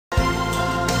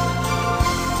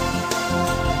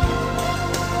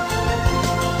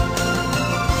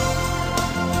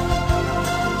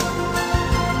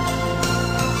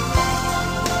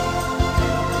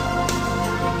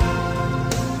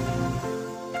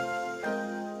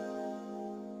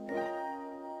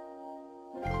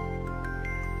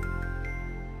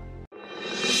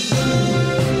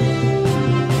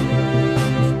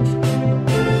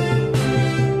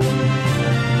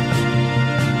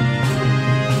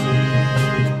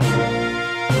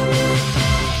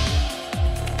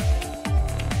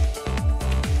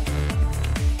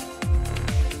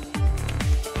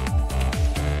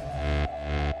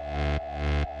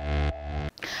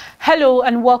Hello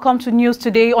and welcome to News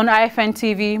Today on IFN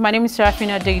TV. My name is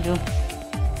Serafina Deidu.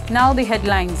 Now the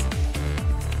headlines.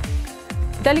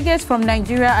 Delegates from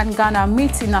Nigeria and Ghana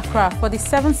meet in Accra for the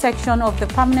 7th section of the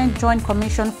Permanent Joint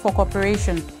Commission for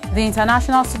Cooperation. The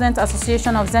International Student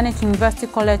Association of Zenith University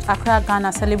College, Accra,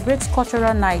 Ghana celebrates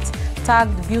Cultural Night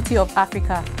tagged Beauty of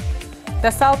Africa.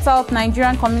 The South-South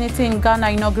Nigerian community in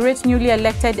Ghana inaugurates newly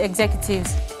elected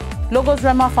executives. Logos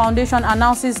Rema Foundation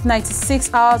announces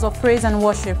 96 hours of praise and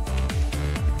worship.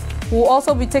 We'll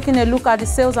also be taking a look at the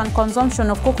sales and consumption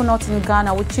of coconut in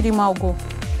Ghana with Chidima Ogo.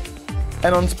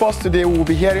 And on sports today, we'll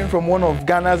be hearing from one of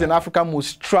Ghana's and Africa's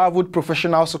most traveled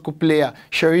professional soccer player,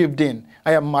 Sharif Din.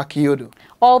 I am Mark Yodo.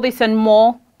 All this and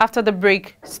more after the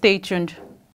break. Stay tuned.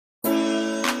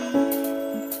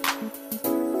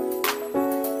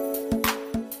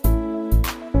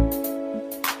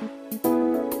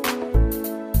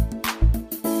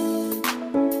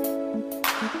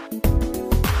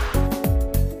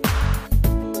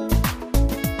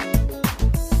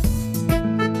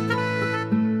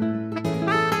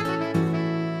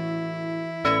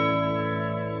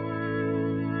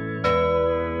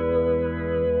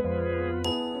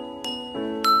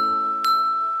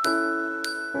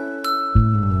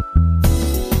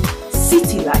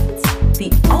 City Light,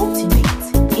 the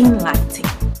ultimate in lighting.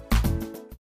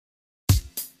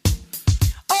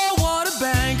 Oh, what a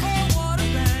bank.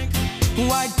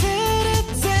 Why did it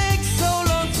take so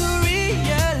long to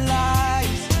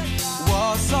realize?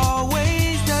 Was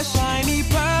always the shiny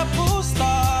purple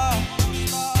star.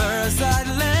 First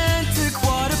Atlantic,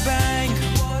 what a bank.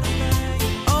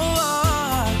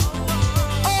 Oh,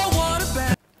 what a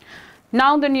bank.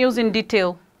 Now the news in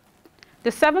detail. The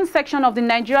 7th section of the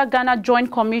Nigeria-Ghana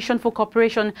Joint Commission for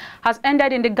Cooperation has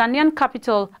ended in the Ghanaian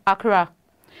capital, Accra.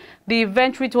 The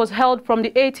event, which was held from the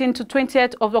 18th to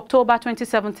 20th of October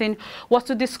 2017, was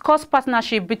to discuss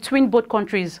partnership between both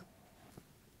countries.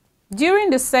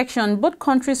 During this section, both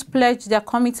countries pledged their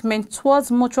commitment towards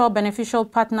mutual beneficial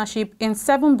partnership in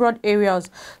 7 broad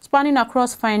areas, spanning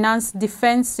across finance,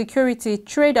 defense, security,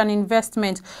 trade and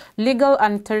investment, legal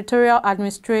and territorial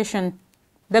administration.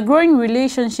 The growing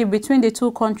relationship between the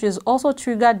two countries also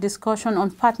triggered discussion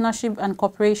on partnership and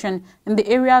cooperation in the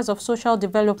areas of social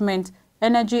development,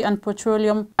 energy and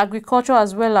petroleum, agriculture,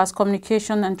 as well as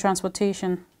communication and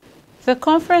transportation. The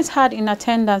conference had in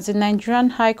attendance the Nigerian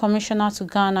High Commissioner to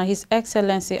Ghana, His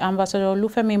Excellency Ambassador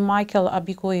Olufemi Michael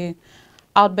Abikoye,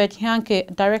 Albert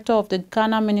Hyanke, Director of the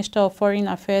Ghana Minister of Foreign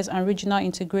Affairs and Regional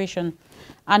Integration,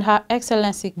 and Her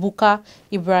Excellency Buka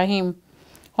Ibrahim,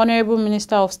 Honorable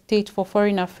Minister of State for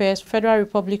Foreign Affairs, Federal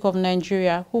Republic of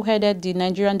Nigeria, who headed the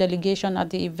Nigerian delegation at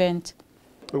the event.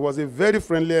 It was a very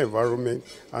friendly environment,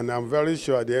 and I'm very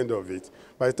sure at the end of it,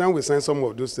 by the time we sign some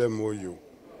of those MOU,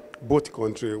 both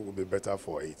countries will be better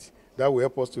for it. That will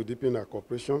help us to deepen our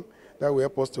cooperation, that will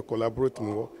help us to collaborate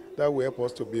more, that will help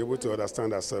us to be able to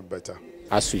understand ourselves better.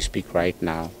 As we speak right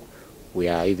now, we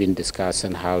are even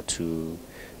discussing how to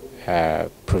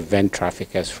prevent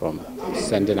traffickers from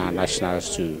sending our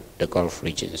nationals to the Gulf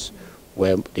regions,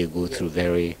 where they go through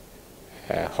very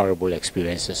horrible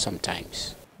experiences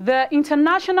sometimes. The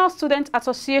International Student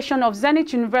Association of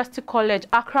Zenith University College,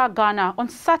 Accra, Ghana, on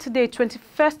Saturday,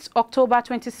 21st October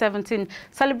 2017,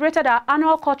 celebrated our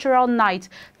annual cultural night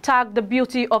tagged The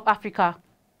Beauty of Africa.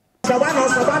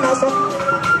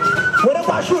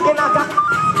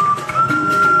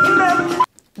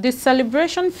 This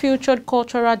celebration featured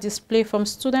cultural display from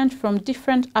students from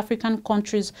different African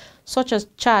countries such as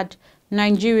Chad,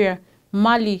 Nigeria,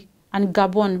 Mali, and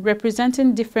Gabon,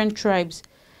 representing different tribes.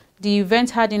 The event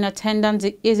had in attendance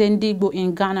the Eze Ndigbo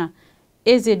in Ghana,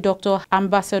 Eze Dr.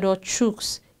 Ambassador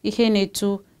Chuks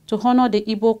Ihenetu, to honor the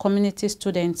Igbo community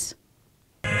students.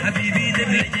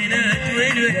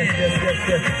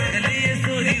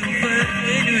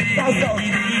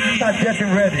 Start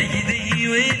getting ready.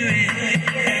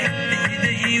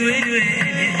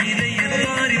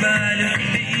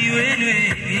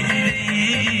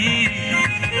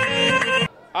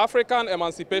 African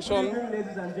emancipation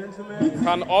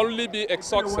can only be a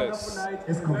success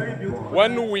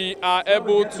when we are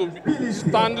able to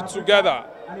stand together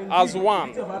as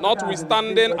one,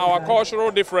 notwithstanding our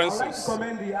cultural differences.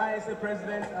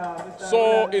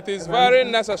 So it is very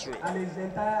necessary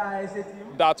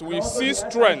that we see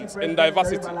strength in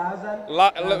diversity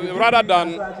rather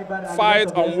than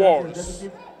fight on wars.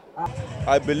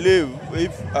 I believe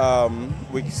if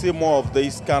we see more of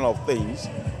these kind of things,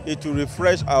 it will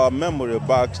refresh our memory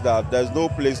back that there's no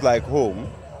place like home.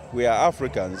 We are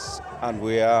Africans and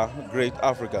we are great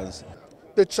Africans.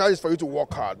 The charge is for you to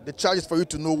work hard. The charge is for you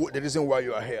to know the reason why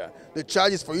you are here. The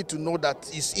charge is for you to know that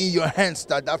it's in your hands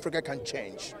that Africa can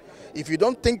change. If you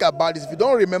don't think about this, if you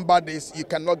don't remember this, you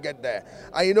cannot get there.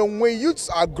 And you know, when youths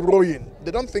are growing,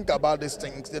 they don't think about these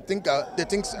things. They think,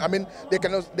 I mean, they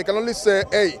can only say,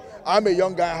 hey, I'm a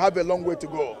young guy, I have a long way to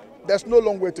go. There's no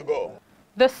long way to go.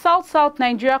 The South-South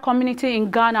Nigeria community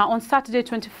in Ghana on Saturday,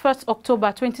 21st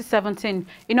October 2017,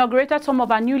 inaugurated some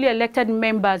of our newly elected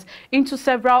members into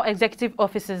several executive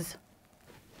offices.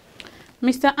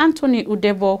 Mr. Anthony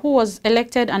Udebo, who was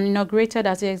elected and inaugurated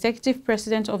as the executive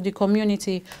president of the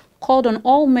community, called on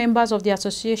all members of the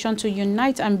association to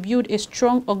unite and build a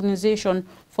strong organization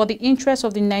for the interests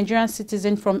of the Nigerian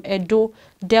citizen from Edo,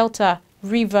 Delta,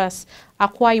 Rivers,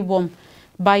 Akwa Ibom,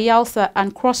 Bayelsa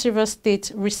and Cross River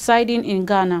State residing in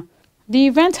Ghana. The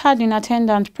event had in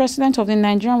attendance President of the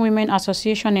Nigerian Women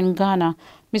Association in Ghana,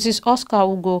 Mrs. Oscar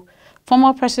Ugo,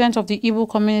 former President of the Igbo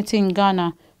community in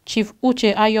Ghana, Chief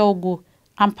Uche Ayogo,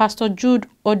 and Pastor Jude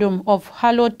Odom of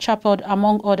Hallowed Chapel,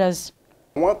 among others.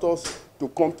 I want us to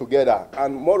come together,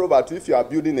 and moreover, if you are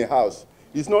building a house,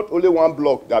 it's not only one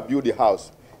block that builds a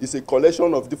house. It's a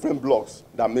collection of different blocks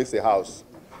that makes a house.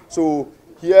 So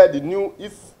here,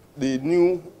 if the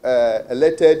new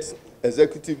elected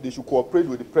executive, they should cooperate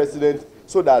with the president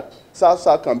so that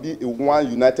South-South can be a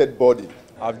one united body.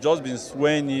 I've just been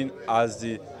sworn in as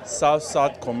the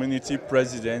South-South Community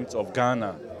President of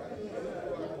Ghana.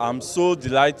 I'm so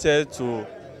delighted to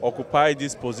occupy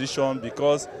this position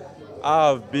because I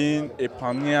have been a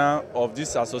pioneer of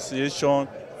this association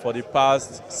for the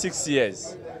past 6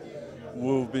 years.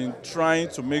 We've been trying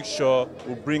to make sure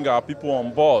we bring our people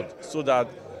on board so that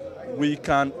we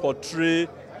can portray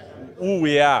who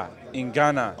we are in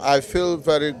Ghana. I feel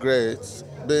very great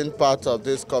being part of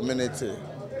this community.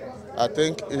 I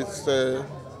think it's a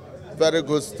very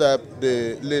good step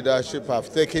the leadership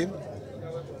have taken.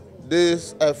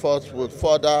 This effort would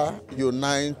further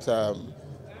unite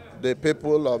the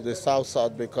people of the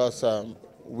South-South because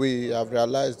we have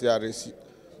realized there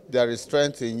is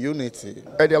strength in unity.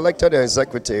 The elected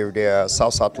executive, they are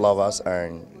South-South lovers,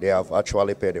 and they have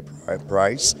actually paid a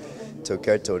price to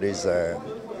get to this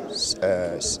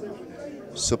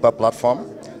super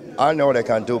platform. I know they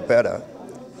can do better.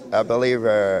 I believe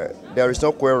there is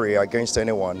no query against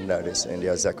anyone that is in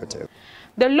the executive.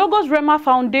 The Logos Rema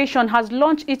Foundation has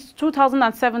launched its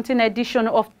 2017 edition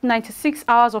of 96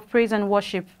 Hours of Praise and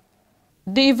Worship.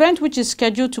 The event, which is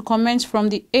scheduled to commence from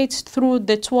the 8th through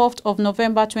the 12th of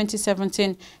November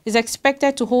 2017, is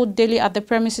expected to hold daily at the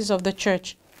premises of the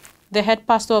church. The head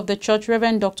pastor of the church,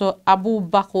 Reverend Dr. Abu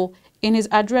Bako, in his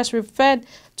address referred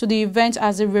to the event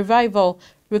as a revival,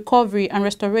 recovery and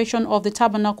restoration of the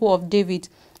Tabernacle of David,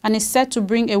 and is set to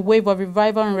bring a wave of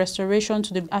revival and restoration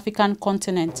to the African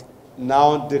continent.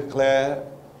 Now declare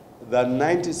the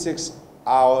 96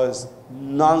 hours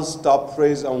non-stop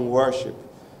praise and worship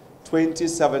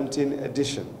 2017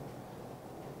 edition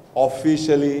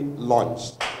officially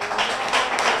launched.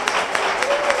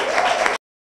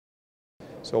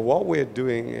 So what we're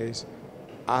doing is,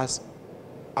 as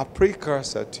a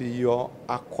precursor to your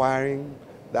acquiring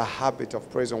the habit of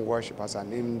praise and worship as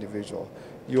an individual,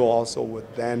 you also would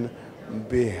then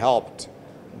be helped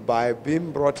by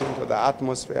being brought into the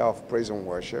atmosphere of praise and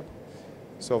worship.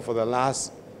 So for the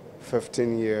last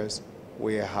 15 years,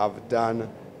 we have done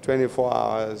 24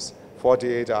 hours,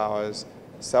 48 hours,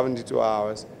 72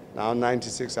 hours, now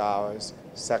 96 hours,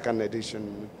 second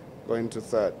edition, going to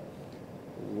third.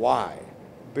 Why?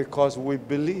 Because we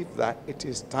believe that it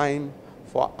is time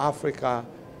for Africa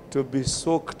to be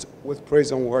soaked with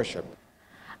praise and worship.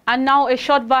 And now a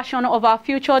short version of our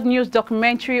featured news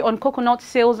documentary on coconut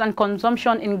sales and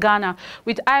consumption in Ghana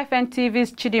with IFN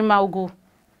TV's Chidima Ugu.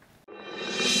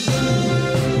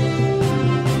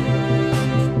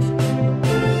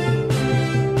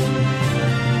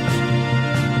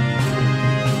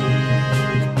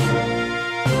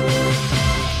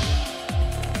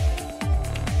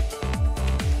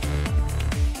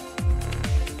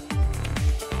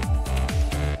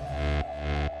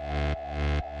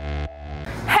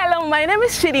 My name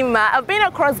is Chidima. I've been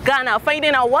across Ghana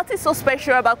finding out what is so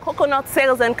special about coconut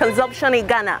sales and consumption in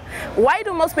Ghana. Why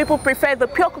do most people prefer the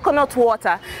pure coconut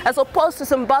water as opposed to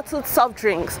some bottled soft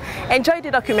drinks? Enjoy the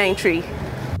documentary.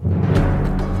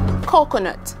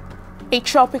 Coconut, a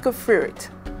tropical fruit,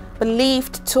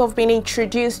 believed to have been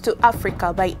introduced to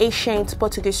Africa by ancient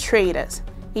Portuguese traders,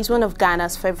 is one of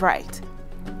Ghana's favorite.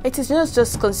 It is not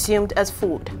just consumed as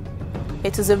food.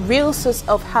 It is a real source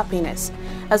of happiness,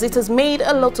 as it has made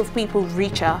a lot of people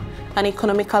richer and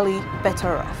economically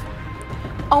better off.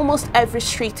 Almost every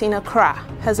street in Accra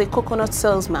has a coconut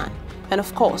salesman and,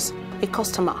 of course, a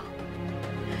customer.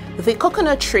 The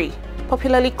coconut tree,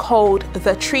 popularly called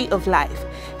the tree of life,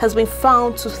 has been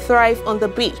found to thrive on the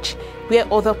beach, where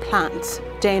other plants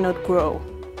dare not grow.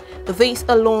 This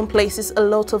alone places a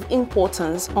lot of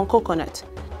importance on coconut,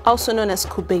 also known as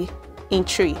kube, in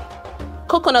tree.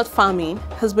 Coconut farming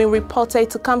has been reported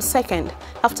to come second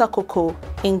after cocoa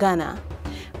in Ghana.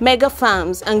 Mega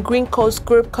Farms and Green Coast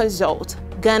Group Consult,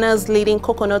 Ghana's leading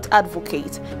coconut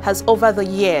advocate, has over the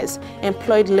years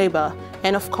employed labor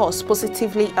and of course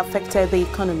positively affected the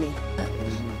economy.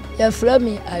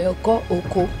 Yaframi ayoko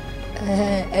oko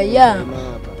eya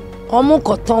omu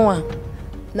kotonwa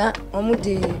na omu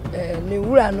di ni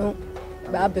wura no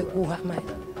ba begu ha mai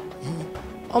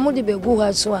omu di begu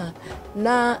ha so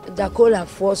na dakola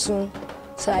fosun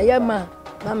sayema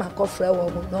mama ko frɛ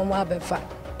wo no mo abefa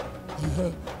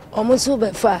omu su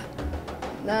befa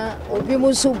na obi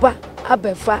mu su ba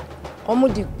abefa omu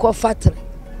di ko fatre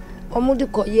omu di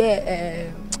ko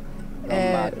ye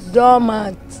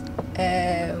dormant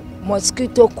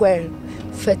mosquito coil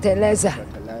fertilizer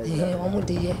omu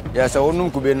di ye yes onum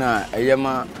kube na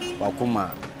eyema wakuma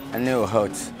ane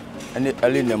health ane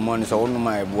early in the morning so onum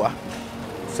aibua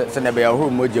se na be yahoro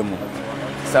mojemu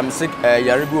some sick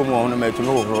yaribi omu hono metumi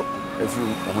ohoro efu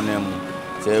honemu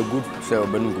say good say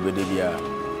obenu kube de bia.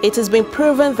 It has been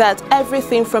proven that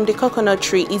everything from the coconut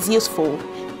tree is useful,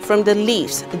 from the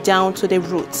leaves down to the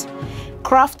roots.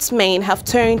 Craftsmen have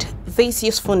turned this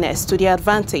usefulness to their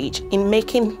advantage in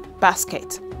making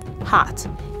baskets, hat,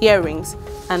 earrings,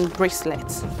 and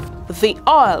bracelets. The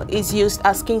oil is used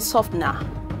as skin softener,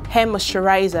 hair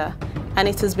moisturizer, and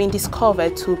it has been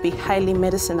discovered to be highly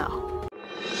medicinal.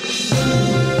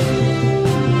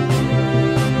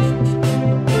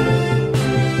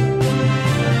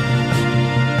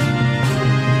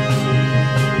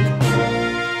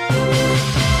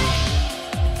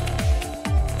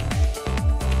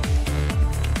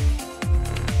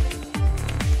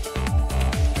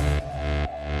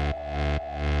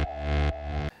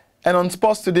 And on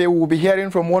sports today, we'll be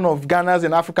hearing from one of Ghana's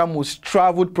and Africa's most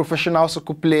traveled professional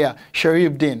soccer player,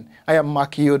 Sharif Din. I am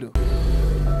Mark Yodo.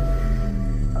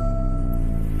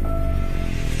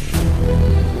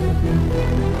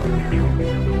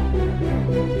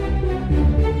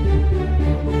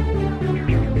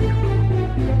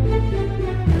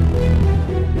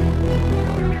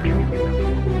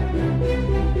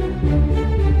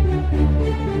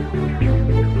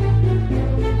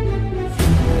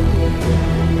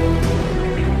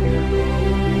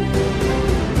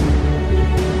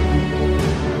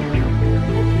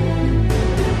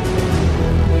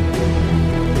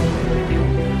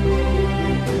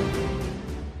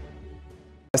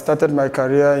 I started my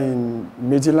career in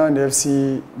Midtjylland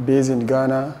FC based in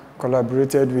Ghana,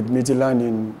 collaborated with Midtjylland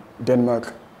in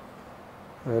Denmark.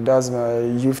 That's my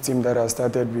youth team that I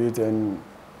started with, and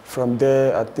from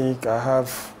there I think I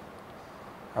have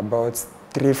about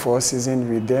 3-4 seasons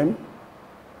with them.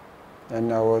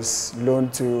 And I was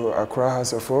loaned to Accra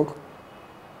House of Oak.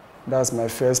 That's my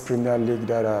first Premier League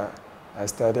that I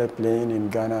started playing in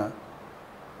Ghana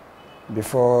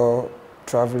before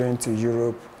traveling to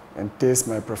Europe and taste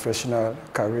my professional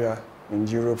career in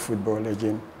Europe football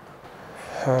again.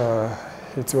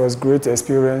 It was a great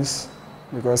experience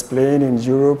because playing in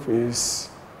Europe is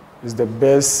the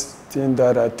best thing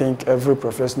that I think every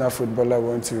professional footballer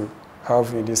wants to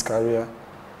have in his career.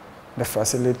 The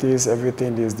facilities,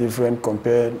 everything is different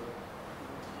compared.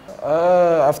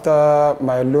 After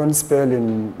my loan spell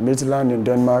in Midtjylland in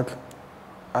Denmark,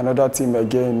 another team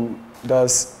again,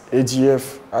 that's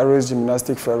AGF, Aarhus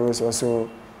Gymnastic Pharaohs, also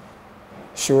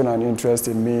shown an interest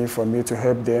in me for me to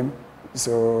help them.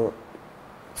 So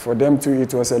for them too,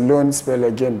 it was a loan spell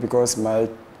again because my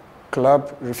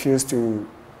club refused to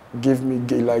give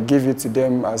it to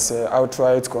them as an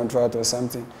outright contract or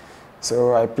something.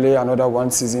 So I play another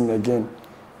 1 season again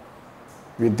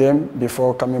with them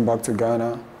before coming back to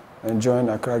Ghana and join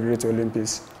Accra Great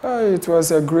Olympics. It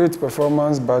was a great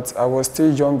performance, but I was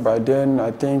still young by then.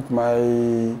 I think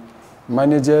my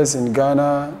managers in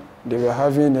Ghana, they were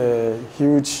having a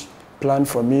huge plan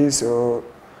for me, so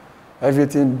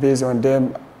everything based on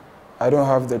them, I don't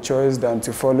have the choice than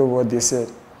to follow what they said.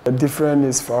 The difference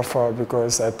is far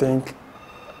because I think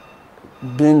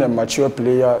being a mature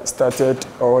player started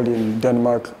all in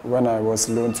Denmark when I was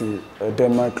loaned to a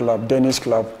Danish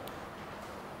club.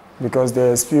 Because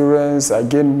the experience, I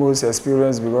gained most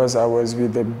experience because I was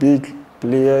with the big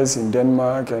players in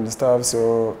Denmark and stuff,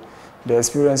 so the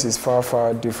experience is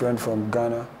far different from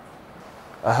Ghana.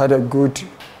 I had a good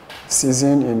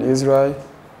season in Israel.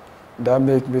 That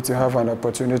made me to have an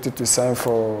opportunity to sign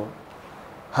for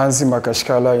Hansi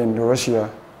Makashkala in Russia.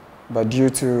 But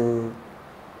due to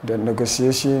the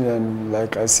negotiation and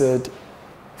like I said,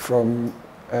 from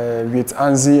with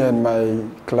Hansi and my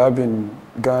club in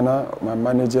Ghana. My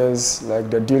managers, like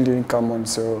the deal didn't come on,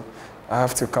 so I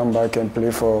have to come back and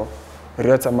play for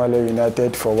Red Tamale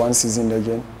United for one season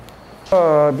again.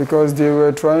 Because they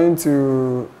were trying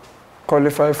to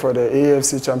qualify for the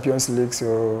AFC Champions League,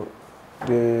 so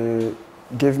they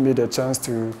gave me the chance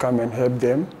to come and help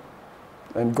them.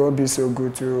 And God be so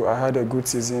good too. I had a good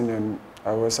season and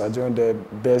I joined the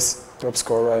best top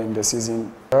scorer in the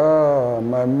season.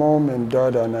 My mom and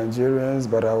dad are Nigerians,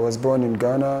 but I was born in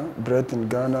Ghana, bred in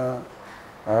Ghana.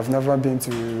 I've never been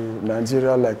to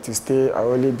Nigeria like to stay. I've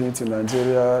only been to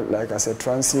Nigeria like as a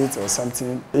transit or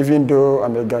something. Even though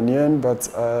I'm a Ghanaian, but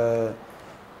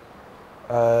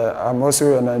I'm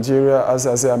also a Nigerian. As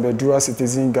I say, I'm a dual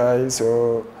citizen guy,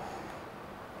 so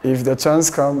if the chance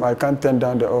comes, I can't turn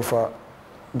down the offer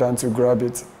than to grab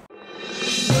it.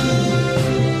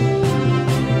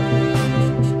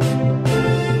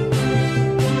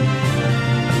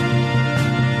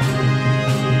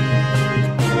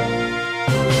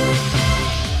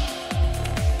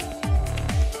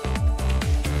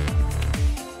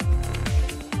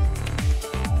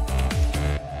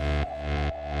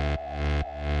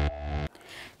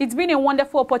 It's been a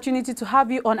wonderful opportunity to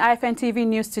have you on IFN TV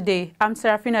News today. I'm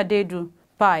Serafina Dedu.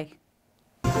 Bye.